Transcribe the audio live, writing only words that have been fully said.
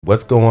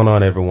What's going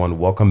on, everyone?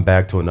 Welcome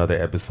back to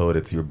another episode.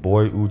 It's your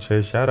boy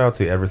Uche. Shout out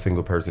to every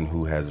single person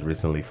who has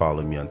recently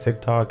followed me on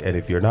TikTok. And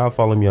if you're not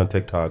following me on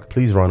TikTok,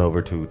 please run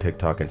over to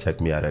TikTok and check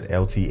me out at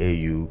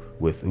LTAU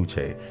with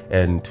Uche.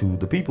 And to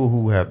the people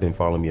who have been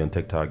following me on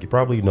TikTok, you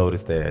probably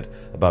noticed that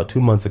about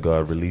 2 months ago, I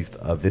released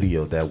a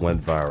video that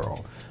went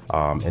viral.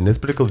 In this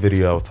particular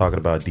video, I was talking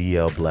about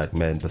DL black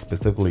men, but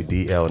specifically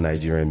DL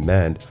Nigerian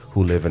men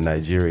who live in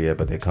Nigeria,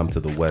 but they come to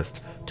the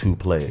West to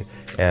play.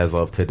 As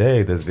of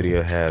today, this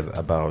video has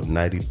about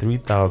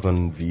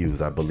 93,000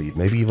 views, I believe,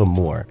 maybe even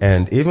more.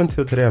 And even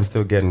till today, I'm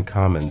still getting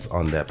comments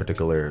on that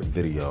particular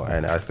video.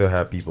 And I still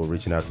have people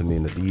reaching out to me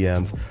in the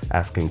DMs,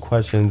 asking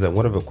questions. And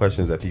one of the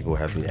questions that people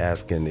have been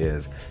asking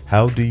is,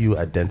 how do you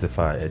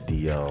identify a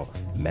DL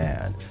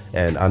man?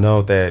 And I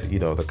know that,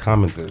 the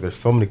comments, there's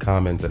so many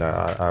comments, and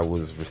I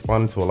was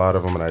responding to a lot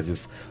of them, and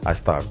I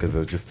stopped because it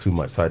was just too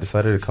much. So I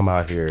decided to come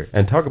out here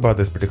and talk about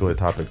this particular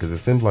topic because it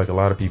seems like a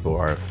lot of people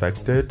are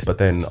affected, but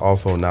then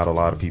also not a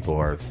lot of people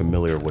are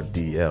familiar with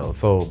DL.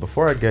 So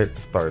before I get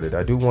started,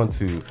 I do want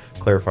to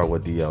clarify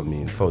what DL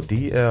means. So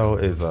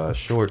DL is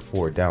short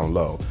for down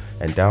low,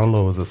 and down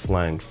low is a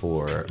slang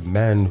for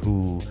men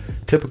who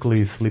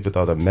typically sleep with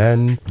other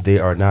men. They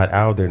are not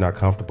out, they're not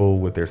comfortable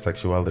with their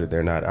sexuality,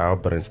 they're not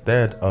out, but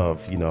instead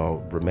of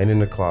remaining in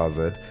the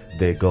closet,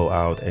 they go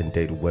out and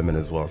date women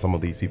as well. Some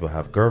of these people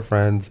have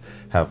girlfriends,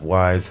 have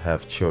wives,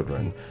 have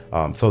children.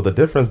 So the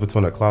difference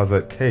between a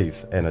closet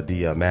case and a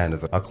DL man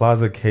is a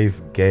closet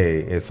case gay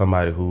is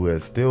somebody who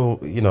is still,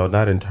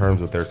 not in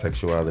terms with their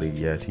sexuality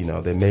yet.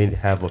 They may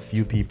have a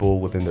few people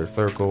within their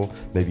circle,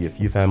 maybe a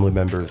few family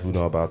members who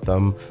know about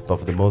them, but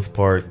for the most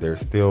part, they're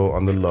still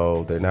on the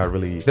low. They're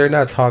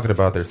not talking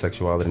about their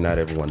sexuality. Not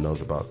everyone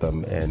knows about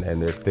them,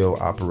 and they're still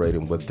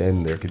operating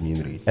within their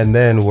community. And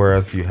then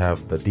whereas you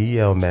have the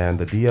DL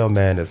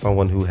man is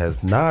someone who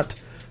has not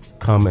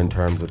come in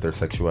terms with their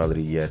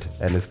sexuality yet,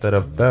 and instead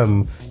of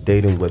them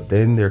dating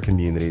within their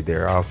community,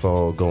 they're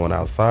also going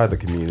outside the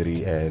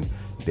community and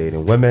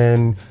dating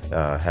women,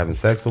 having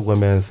sex with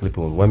women,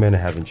 sleeping with women,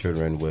 and having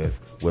children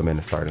with women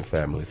and starting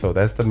families. So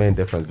that's the main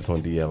difference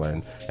between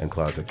DL and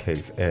closet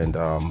case. And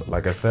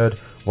like I said,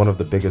 one of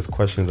the biggest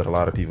questions that a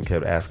lot of people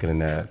kept asking in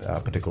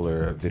that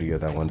particular video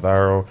that went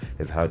viral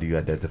is, how do you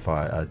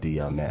identify a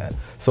DL man?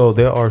 So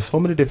there are so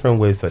many different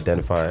ways to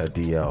identify a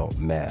DL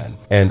man,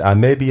 and I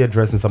may be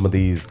addressing some of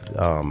these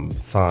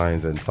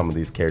signs and some of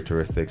these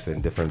characteristics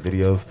in different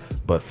videos,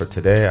 but for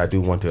today I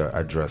do want to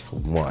address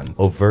one: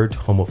 overt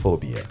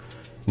homophobia.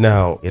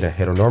 Now, in a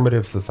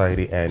heteronormative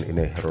society and in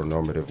a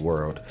heteronormative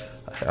world,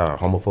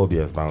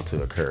 homophobia is bound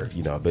to occur.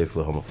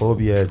 Basically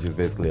homophobia is just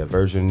basically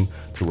aversion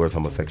towards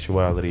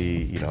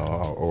homosexuality,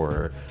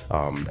 or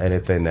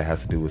anything that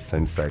has to do with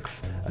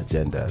same-sex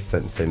agenda,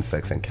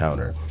 same-sex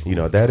encounter.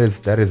 That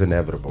is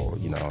inevitable,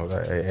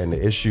 and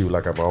the issue,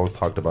 like I've always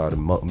talked about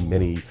in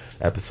many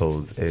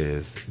episodes,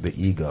 is the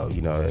ego,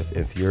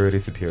 inferiority,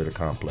 superiority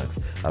complex.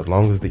 As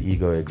long as the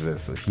ego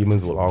exists,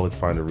 humans will always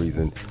find a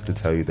reason to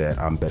tell you that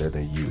I'm better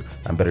than you.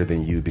 I'm better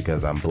than you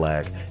because I'm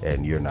black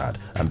and you're not.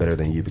 I'm better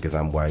than you because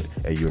I'm white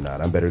and you're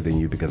not. I'm better than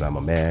you because I'm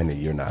a man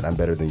and you're not. I'm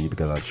better than you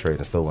because I'm straight,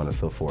 and so on and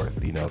so forth.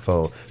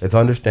 So it's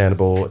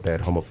understandable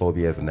that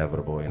homophobia is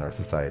inevitable in our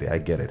society. I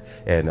get it.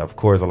 And of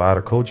course, a lot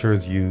of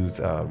cultures use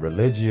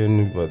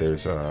religion, whether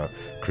it's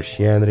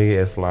Christianity,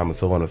 Islam, and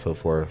so on and so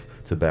forth,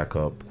 to back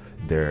up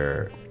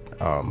their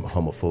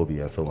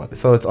homophobia and so on.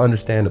 So it's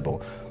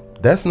understandable.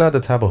 That's not the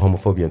type of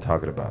homophobia I'm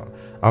talking about.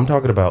 I'm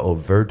talking about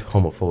overt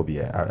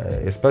homophobia,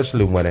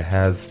 especially when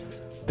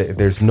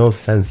there's no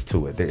sense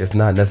to it. It's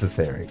not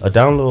necessary. A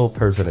down low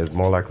person is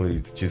more likely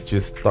to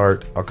just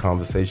start a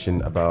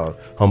conversation about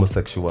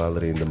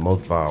homosexuality in the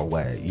most vile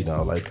way.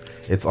 Like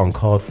it's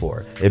uncalled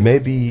for. It may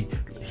be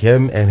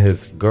him and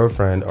his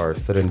girlfriend are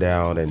sitting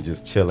down and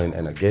just chilling,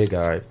 and a gay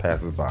guy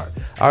passes by.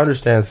 I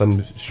understand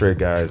some straight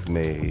guys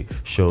may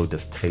show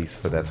distaste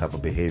for that type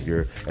of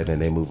behavior and then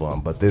they move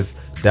on, but this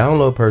down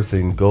low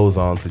person goes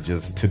on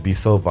to be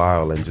so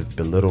vile and just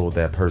belittle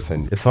that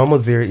person. It's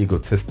almost very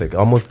egotistic,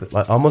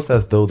 almost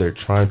as though they're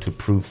trying to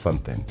prove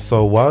something.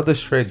 So while the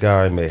straight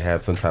guy may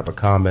have some type of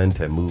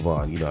comment and move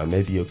on, it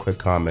may be a quick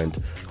comment,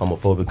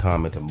 homophobic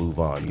comment, and move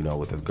on,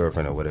 with his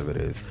girlfriend or whatever it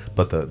is,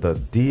 but the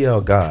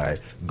DL guy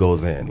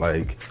goes in.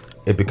 Like,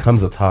 it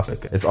becomes a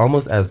topic. It's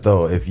almost as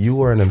though if you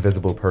were an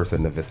invisible person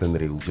in the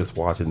vicinity just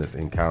watching this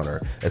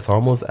encounter, it's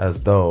almost as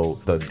though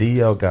the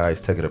DL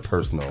guys take it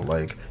personal.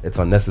 Like, it's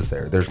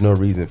unnecessary. There's no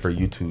reason for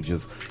you to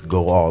just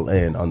go all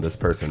in on this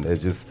person.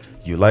 It's just,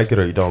 you like it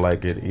or you don't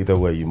like it. Either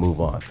way, you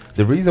move on.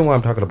 The reason why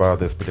I'm talking about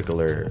this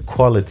particular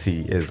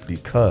quality is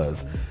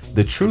because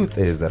the truth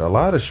is that a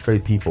lot of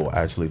straight people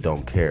actually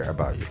don't care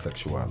about your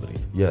sexuality.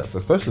 Yes,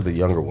 especially the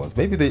younger ones.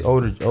 Maybe the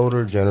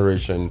older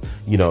generation,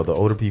 the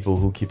older people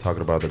who keep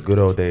talking about the good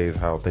old days,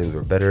 how things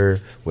were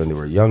better when they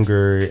were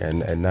younger,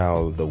 and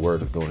now the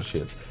world is going to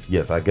shit.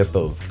 Yes, I get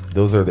those.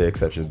 Those are the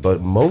exceptions.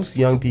 But most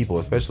young people,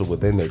 especially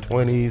within their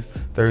 20s,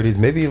 30s,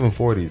 maybe even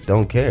 40s,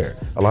 don't care.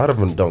 A lot of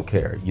them don't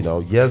care.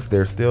 Yes,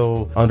 they're still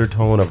little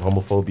undertone of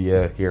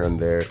homophobia here and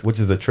there, which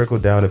is a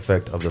trickle-down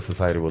effect of the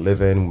society we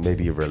live in,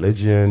 maybe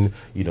religion,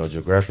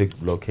 geographic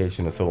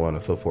location, and so on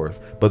and so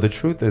forth. But the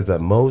truth is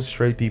that most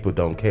straight people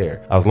don't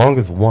care. As long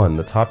as, one,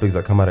 the topics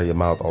that come out of your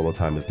mouth all the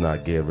time is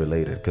not gay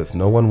related, because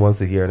no one wants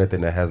to hear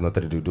anything that has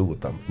nothing to do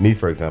with them. Me,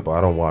 for example,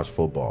 I don't watch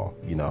football.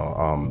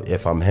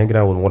 If I'm hanging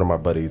out with one of my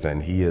buddies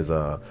and he is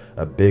a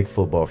big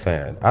football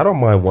fan, I don't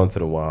mind once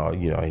in a while,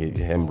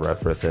 him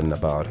referencing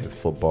about his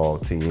football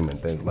team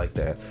and things like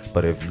that.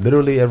 But if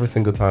literally every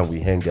single time we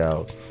hang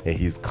out and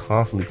he's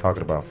constantly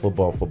talking about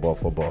football,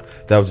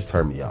 that would just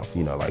turn me off.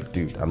 Like,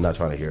 dude, I'm not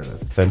trying to hear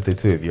this. Same thing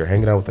too, if you're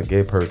hanging out with a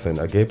gay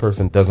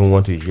person doesn't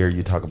want to hear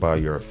you talk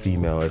about your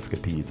female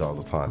escapades all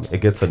the time.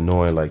 It gets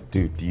annoying. Like,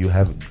 dude,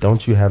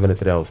 don't you have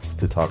anything else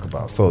to talk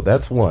about? So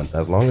that's one.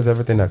 As long as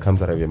everything that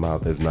comes out of your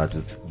mouth is not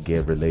just gay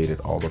related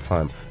all the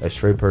time, a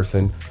straight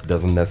person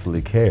doesn't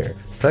necessarily care.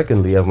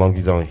 Secondly, as long as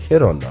you don't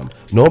hit on them.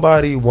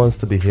 Nobody wants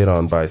to be hit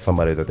on by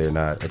somebody that they're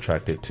not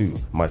attracted to,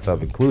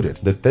 myself included.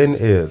 The thing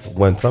is,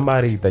 when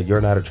somebody that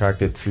you're not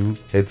attracted to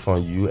hits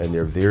on you and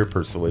they're very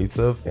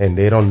persuasive and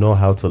they don't know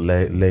how to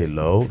lay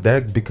low,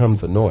 that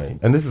becomes annoying.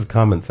 And this is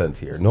common sense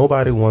here.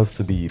 Nobody wants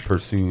to be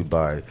pursued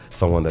by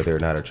someone that they're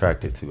not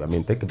attracted to. I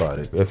mean, think about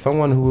it. If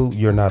someone who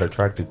you're not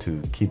attracted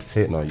to keeps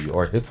hitting on you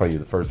or hits on you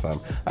the first time,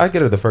 I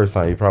get it the first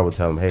time, you probably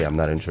tell them, hey, I'm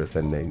not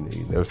interested, and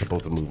they're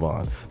supposed to move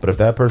on. But if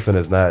that person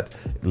is not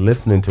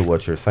listening to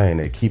what you're saying,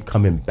 they keep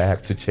coming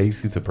back to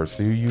chase you, to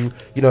pursue you,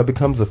 it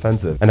becomes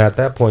offensive. And at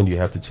that point, you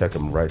have to check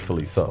them,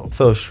 rightfully so.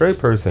 So a straight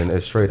person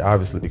is straight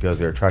obviously because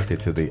they're attracted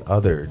to the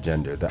other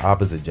gender, the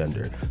opposite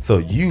gender. So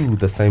you,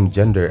 the same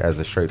gender as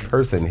a straight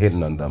person,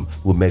 hitting on them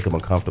will make them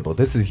uncomfortable.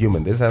 This is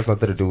human. This has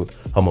nothing to do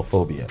with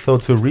homophobia. So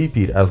to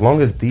repeat, as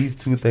long as these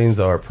two things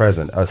are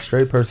present, a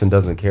straight person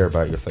doesn't care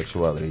about your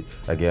sexuality.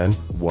 Again,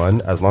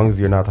 one, as long as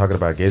you're not talking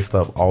about gay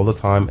stuff all the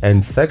time,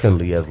 and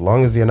secondly, as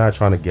long as you're not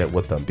trying to get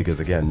with them, because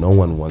again, no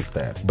one wants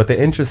that. But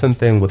the interesting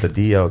thing with the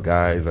DL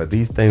guy is that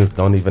these things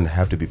don't even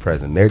have to be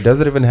present. There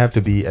doesn't even have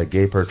to be a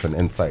gay person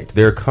in sight.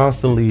 They're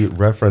constantly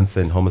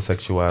referencing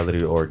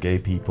homosexuality or gay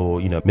people,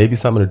 maybe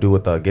something to do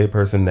with a gay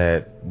person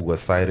that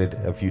was cited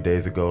a few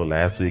days ago,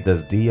 last week.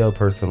 This DL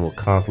person will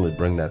constantly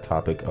bring that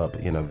topic up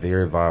in a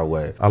very vile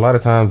way. A lot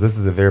of times this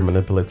is a very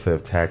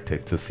manipulative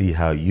tactic to see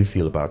how you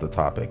feel about the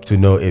topic, to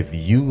know if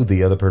you,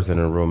 the other person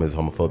in the room, is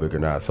homophobic or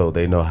not, so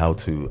they know how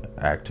to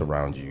act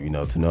around you,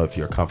 to know if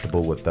you're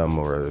comfortable with them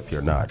or if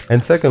you're not.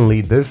 And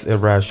secondly, this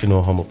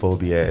irrational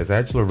homophobia is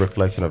actually a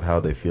reflection of how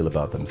they feel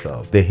about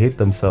themselves. They hate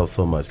themselves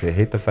so much. They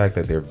hate the fact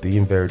that they're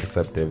being very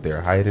deceptive,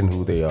 they're hiding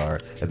who they are,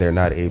 and they're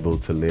not able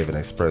to live and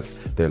express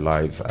their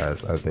lives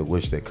as they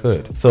wish they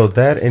could. So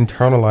that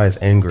internalized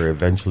anger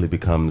eventually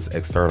becomes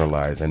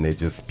externalized, and they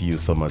just spew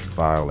so much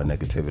vile and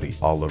negativity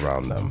all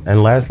around them.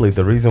 And lastly,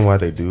 the reason why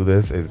they do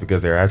this is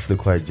because they're actually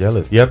quite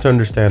jealous. You have to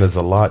understand there's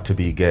a lot to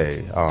be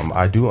gay.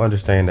 I do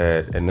understand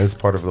that in this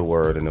part of the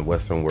world, in the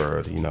Western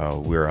world,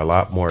 we're a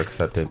lot more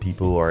accepting.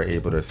 People are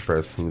able to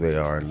express who they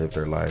are and live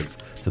their lives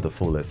to the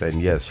fullest.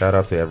 And yes, shout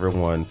out to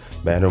everyone,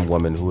 man and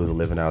woman, who is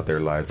living out their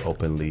lives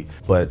openly.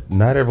 But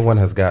not everyone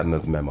has gotten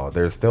this memo.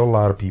 There's still a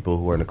lot of people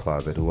who are in the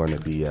closet, who are in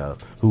the DL,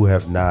 who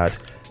have not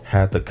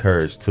had the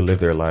courage to live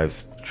their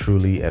lives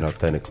truly and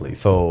authentically.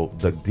 So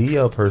the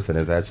DL person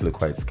is actually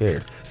quite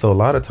scared. So a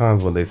lot of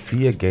times when they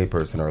see a gay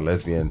person or a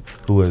lesbian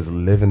who is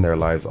living their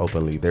lives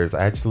openly, there's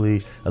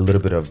actually a little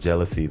bit of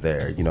jealousy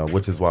there,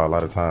 which is why a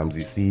lot of times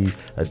you see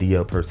a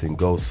DL person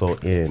go so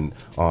in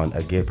on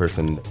a gay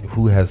person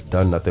who has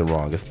done nothing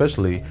wrong,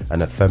 especially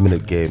an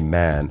effeminate gay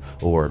man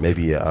or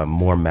maybe a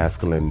more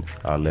masculine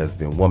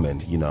lesbian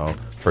woman,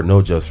 for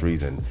no just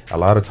reason. A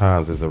lot of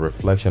times it's a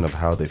reflection of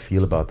how they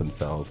feel about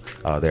themselves.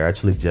 They're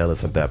actually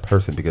jealous of that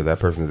person because that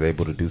person is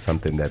able to do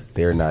something that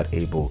they're not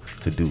able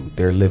to do.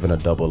 They're living a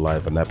double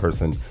life, and that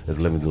person is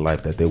living the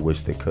life that they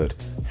wish they could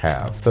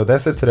have. So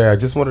that's it today. I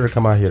just wanted to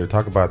come out here to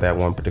talk about that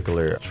one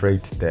particular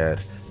trait that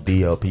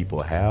DL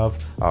people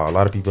have. A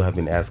lot of people have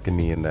been asking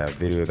me in that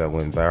video that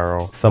went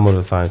viral, some of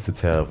the signs to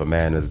tell if a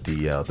man is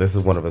DL. This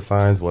is one of the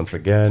signs. Once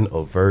again,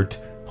 overt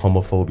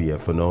homophobia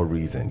for no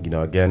reason.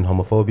 Again,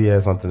 homophobia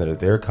is something that is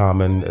very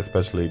common,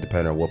 especially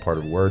depending on what part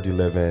of the world you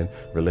live in,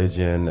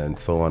 religion, and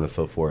so on and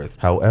so forth.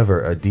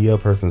 However, a DL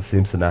person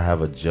seems to not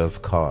have a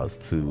just cause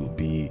to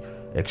be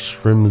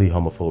extremely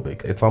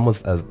homophobic. It's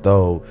almost as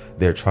though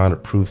they're trying to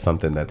prove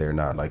something that they're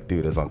not. Like,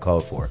 dude, it's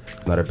uncalled for.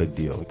 It's not a big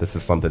deal. This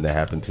is something that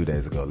happened 2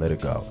 days ago. Let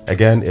it go.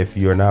 Again, if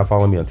you're not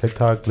following me on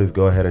TikTok, please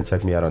go ahead and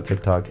check me out on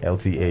TikTok,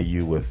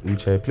 LTAU with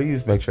Uche.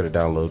 Please make sure to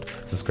download,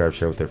 subscribe,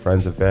 share with your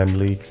friends and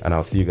family, and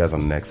I'll see you guys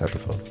on the next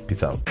episode.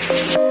 Peace out.